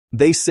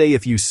They say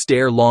if you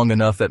stare long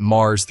enough at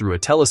Mars through a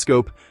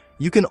telescope,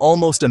 you can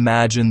almost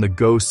imagine the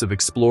ghosts of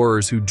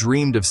explorers who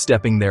dreamed of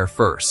stepping there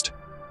first.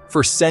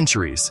 For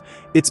centuries,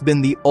 it's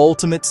been the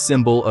ultimate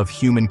symbol of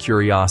human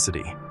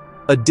curiosity.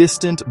 A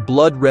distant,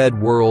 blood-red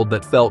world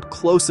that felt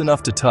close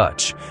enough to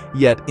touch,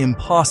 yet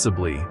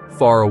impossibly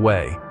far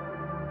away.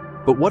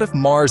 But what if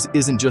Mars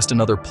isn't just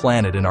another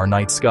planet in our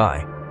night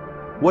sky?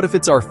 What if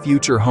it's our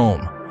future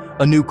home,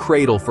 a new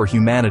cradle for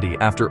humanity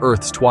after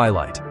Earth's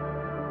twilight?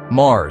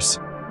 Mars,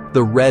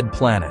 the red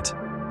planet.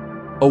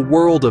 A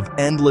world of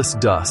endless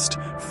dust,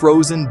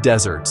 frozen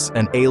deserts,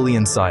 and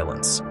alien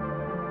silence.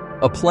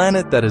 A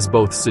planet that has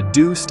both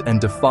seduced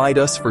and defied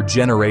us for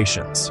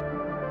generations.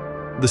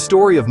 The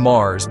story of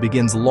Mars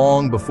begins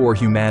long before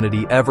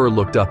humanity ever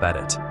looked up at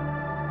it.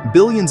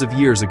 Billions of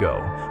years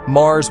ago,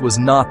 Mars was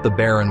not the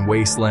barren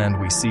wasteland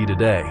we see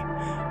today.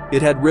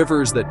 It had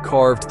rivers that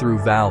carved through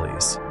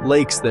valleys,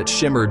 lakes that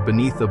shimmered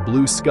beneath a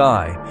blue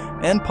sky,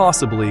 and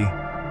possibly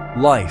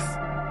life.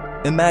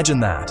 Imagine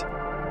that.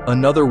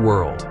 Another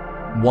world,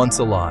 once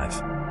alive.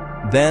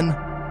 Then,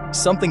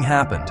 something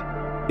happened.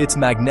 Its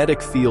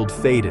magnetic field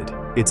faded,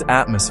 its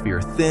atmosphere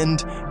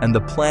thinned, and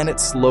the planet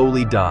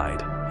slowly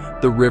died.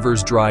 The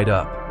rivers dried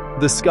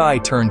up. The sky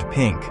turned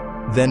pink,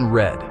 then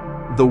red.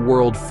 The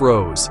world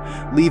froze,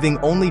 leaving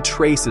only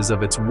traces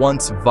of its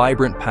once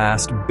vibrant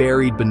past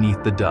buried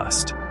beneath the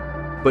dust.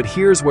 But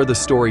here's where the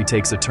story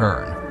takes a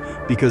turn.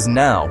 Because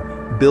now,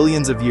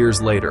 billions of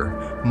years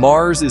later,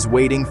 Mars is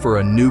waiting for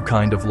a new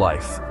kind of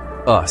life.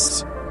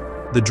 Us.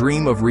 The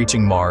dream of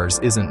reaching Mars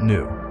isn't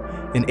new.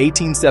 In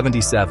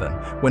 1877,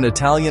 when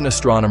Italian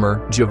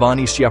astronomer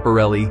Giovanni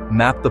Schiaparelli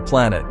mapped the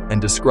planet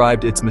and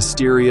described its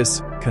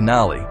mysterious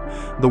canali,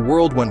 the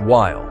world went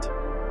wild.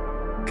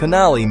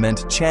 Canali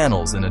meant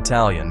channels in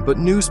Italian, but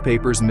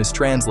newspapers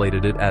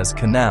mistranslated it as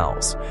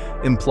canals,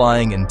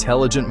 implying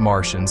intelligent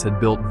Martians had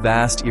built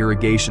vast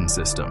irrigation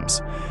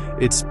systems.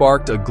 It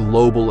sparked a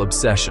global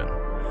obsession.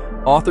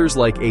 Authors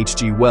like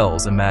H.G.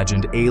 Wells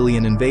imagined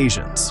alien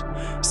invasions.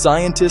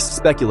 Scientists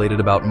speculated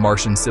about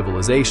Martian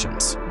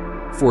civilizations.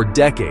 For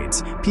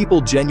decades,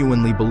 people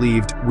genuinely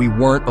believed we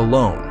weren't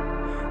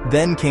alone.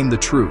 Then came the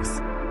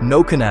truth.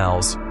 No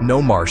canals,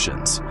 no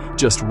Martians,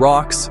 just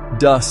rocks,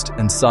 dust,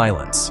 and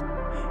silence.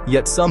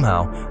 Yet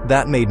somehow,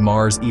 that made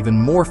Mars even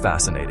more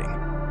fascinating.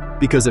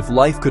 Because if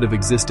life could have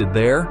existed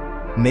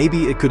there,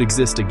 maybe it could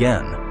exist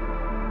again.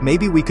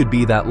 Maybe we could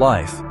be that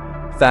life.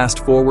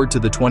 Fast forward to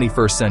the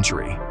 21st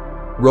century.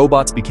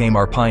 Robots became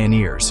our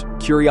pioneers.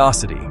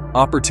 Curiosity,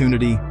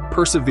 opportunity,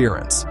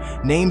 perseverance.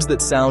 Names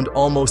that sound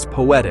almost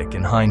poetic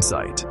in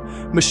hindsight.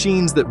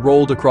 Machines that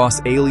rolled across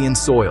alien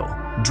soil,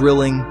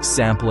 drilling,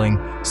 sampling,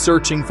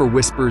 searching for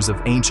whispers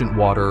of ancient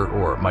water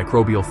or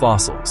microbial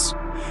fossils.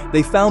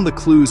 They found the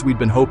clues we'd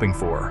been hoping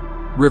for.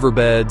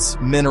 Riverbeds,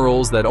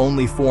 minerals that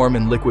only form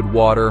in liquid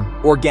water,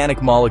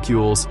 organic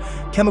molecules,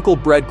 chemical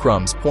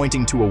breadcrumbs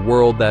pointing to a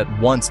world that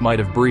once might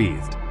have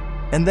breathed.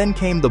 And then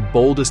came the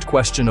boldest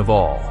question of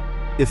all.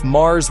 If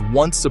Mars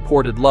once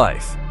supported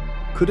life,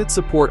 could it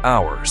support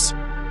ours?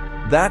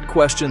 That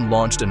question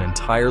launched an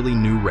entirely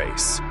new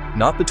race,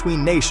 not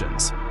between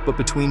nations, but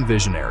between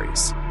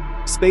visionaries.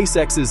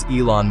 SpaceX's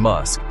Elon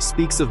Musk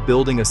speaks of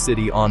building a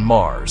city on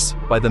Mars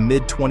by the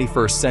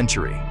mid-21st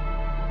century.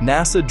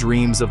 NASA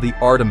dreams of the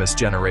Artemis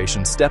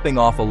generation stepping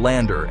off a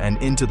lander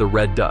and into the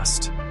red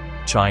dust.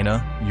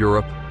 China,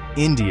 Europe,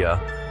 India,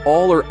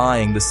 all are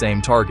eyeing the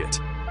same target.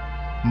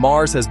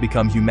 Mars has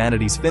become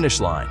humanity's finish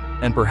line,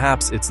 and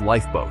perhaps its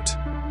lifeboat.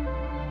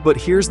 But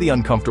here's the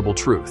uncomfortable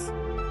truth.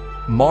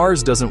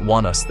 Mars doesn't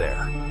want us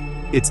there.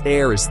 Its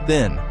air is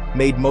thin,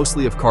 made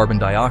mostly of carbon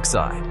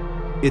dioxide.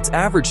 Its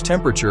average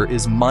temperature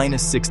is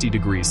 -60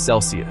 degrees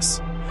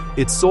Celsius.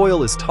 Its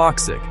soil is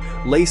toxic,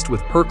 laced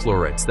with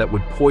perchlorates that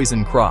would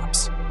poison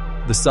crops.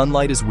 The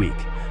sunlight is weak,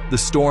 the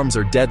storms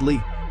are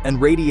deadly, and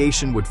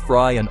radiation would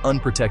fry an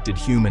unprotected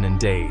human in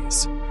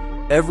days.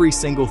 Every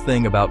single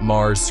thing about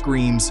Mars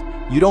screams,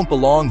 "You don't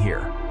belong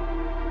here."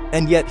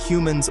 And yet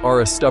humans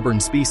are a stubborn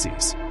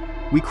species.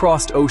 We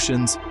crossed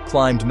oceans,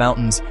 climbed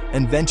mountains,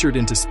 and ventured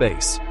into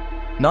space.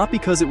 Not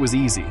because it was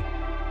easy,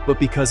 but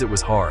because it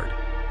was hard.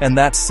 And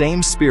that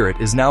same spirit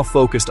is now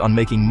focused on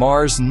making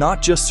Mars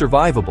not just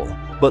survivable,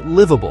 but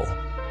livable.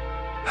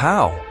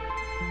 How?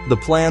 The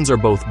plans are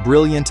both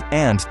brilliant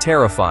and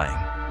terrifying.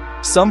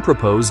 Some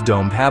propose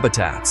domed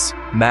habitats,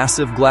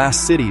 massive glass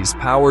cities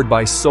powered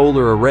by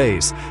solar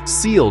arrays,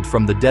 sealed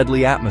from the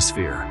deadly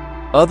atmosphere.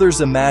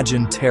 Others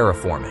imagine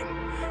terraforming,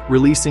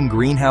 releasing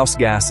greenhouse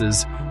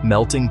gases,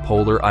 melting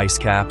polar ice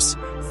caps,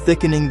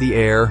 thickening the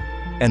air,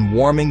 and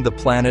warming the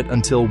planet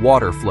until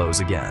water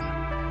flows again.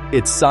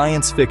 It's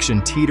science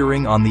fiction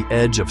teetering on the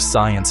edge of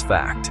science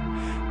fact.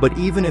 But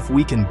even if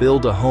we can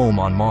build a home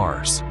on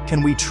Mars,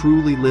 can we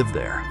truly live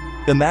there?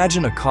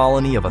 Imagine a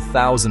colony of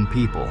 1,000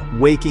 people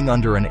waking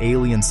under an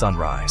alien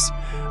sunrise.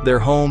 Their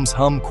homes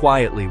hum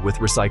quietly with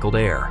recycled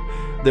air.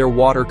 Their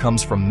water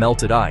comes from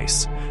melted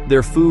ice.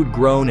 Their food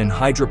grown in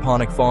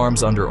hydroponic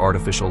farms under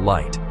artificial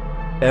light.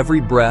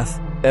 Every breath,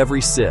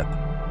 every sip,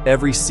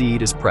 every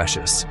seed is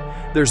precious.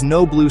 There's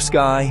no blue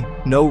sky,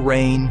 no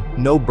rain,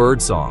 no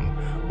birdsong,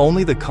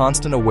 only the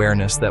constant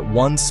awareness that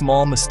one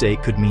small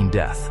mistake could mean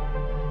death.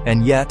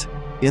 And yet,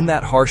 in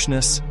that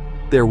harshness,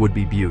 there would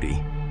be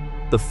beauty.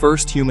 The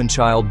first human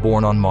child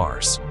born on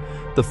Mars,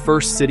 the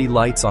first city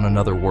lights on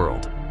another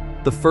world,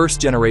 the first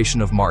generation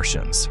of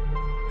Martians.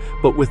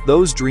 But with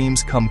those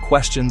dreams come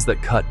questions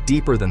that cut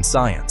deeper than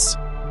science.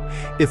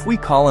 If we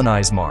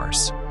colonize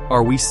Mars,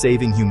 are we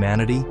saving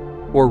humanity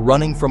or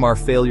running from our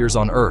failures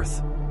on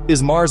Earth?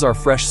 Is Mars our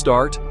fresh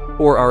start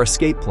or our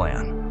escape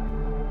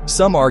plan?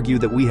 Some argue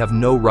that we have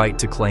no right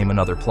to claim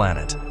another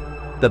planet,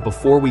 that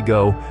before we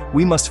go,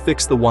 we must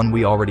fix the one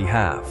we already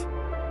have.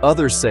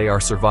 Others say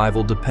our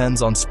survival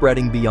depends on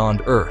spreading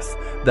beyond Earth,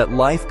 that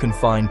life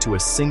confined to a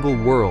single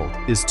world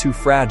is too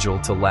fragile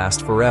to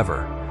last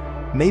forever.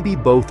 Maybe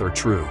both are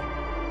true.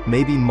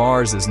 Maybe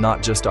Mars is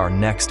not just our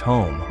next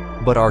home,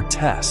 but our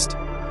test.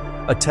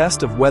 A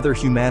test of whether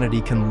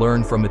humanity can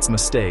learn from its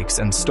mistakes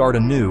and start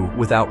anew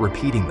without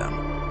repeating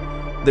them.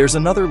 There's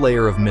another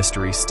layer of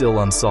mystery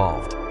still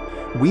unsolved.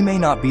 We may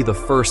not be the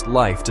first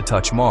life to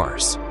touch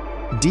Mars.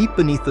 Deep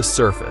beneath the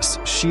surface,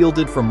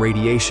 shielded from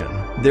radiation,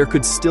 there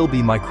could still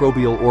be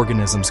microbial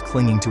organisms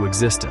clinging to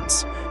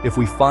existence. If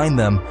we find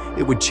them,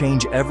 it would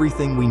change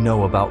everything we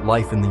know about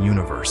life in the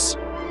universe.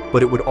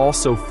 But it would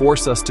also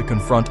force us to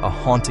confront a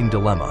haunting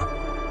dilemma.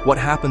 What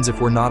happens if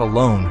we're not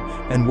alone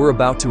and we're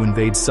about to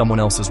invade someone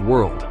else's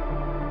world?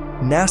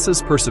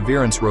 NASA's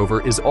Perseverance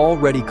rover is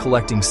already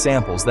collecting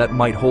samples that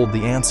might hold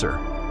the answer.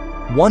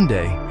 One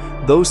day,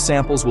 those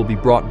samples will be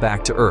brought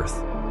back to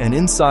Earth, and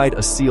inside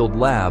a sealed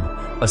lab,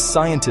 a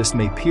scientist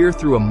may peer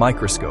through a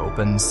microscope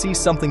and see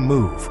something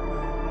move.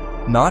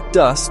 Not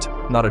dust,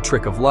 not a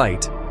trick of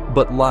light,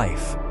 but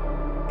life.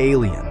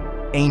 Alien,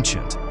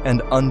 ancient,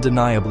 and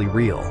undeniably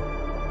real.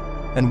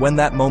 And when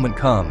that moment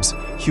comes,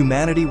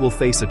 humanity will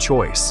face a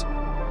choice.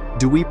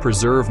 Do we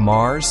preserve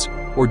Mars,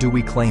 or do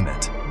we claim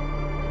it?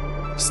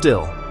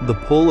 Still, the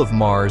pull of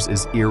Mars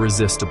is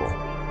irresistible.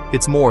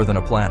 It's more than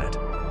a planet.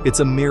 It's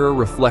a mirror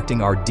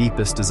reflecting our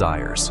deepest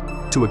desires,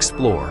 to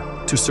explore,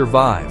 to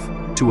survive,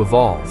 to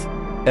evolve.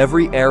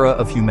 Every era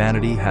of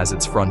humanity has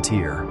its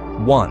frontier.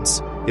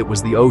 Once, it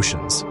was the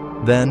oceans,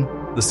 then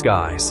the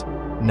skies.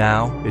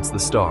 Now, it's the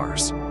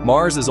stars.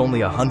 Mars is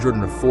only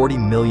 140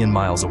 million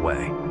miles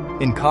away.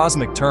 In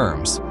cosmic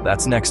terms,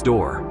 that's next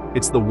door.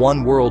 It's the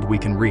one world we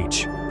can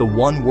reach, the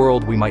one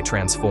world we might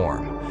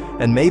transform.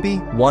 And maybe,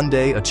 one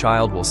day a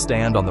child will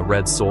stand on the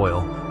red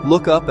soil,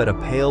 look up at a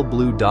pale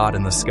blue dot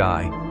in the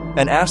sky,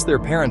 and ask their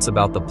parents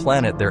about the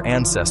planet their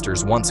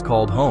ancestors once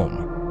called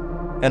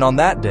home. And on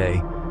that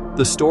day,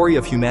 the story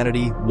of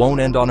humanity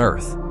won't end on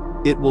Earth.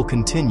 It will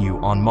continue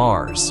on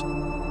Mars.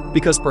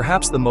 Because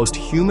perhaps the most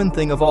human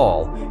thing of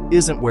all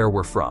isn't where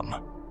we're from,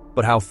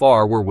 but how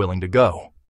far we're willing to go.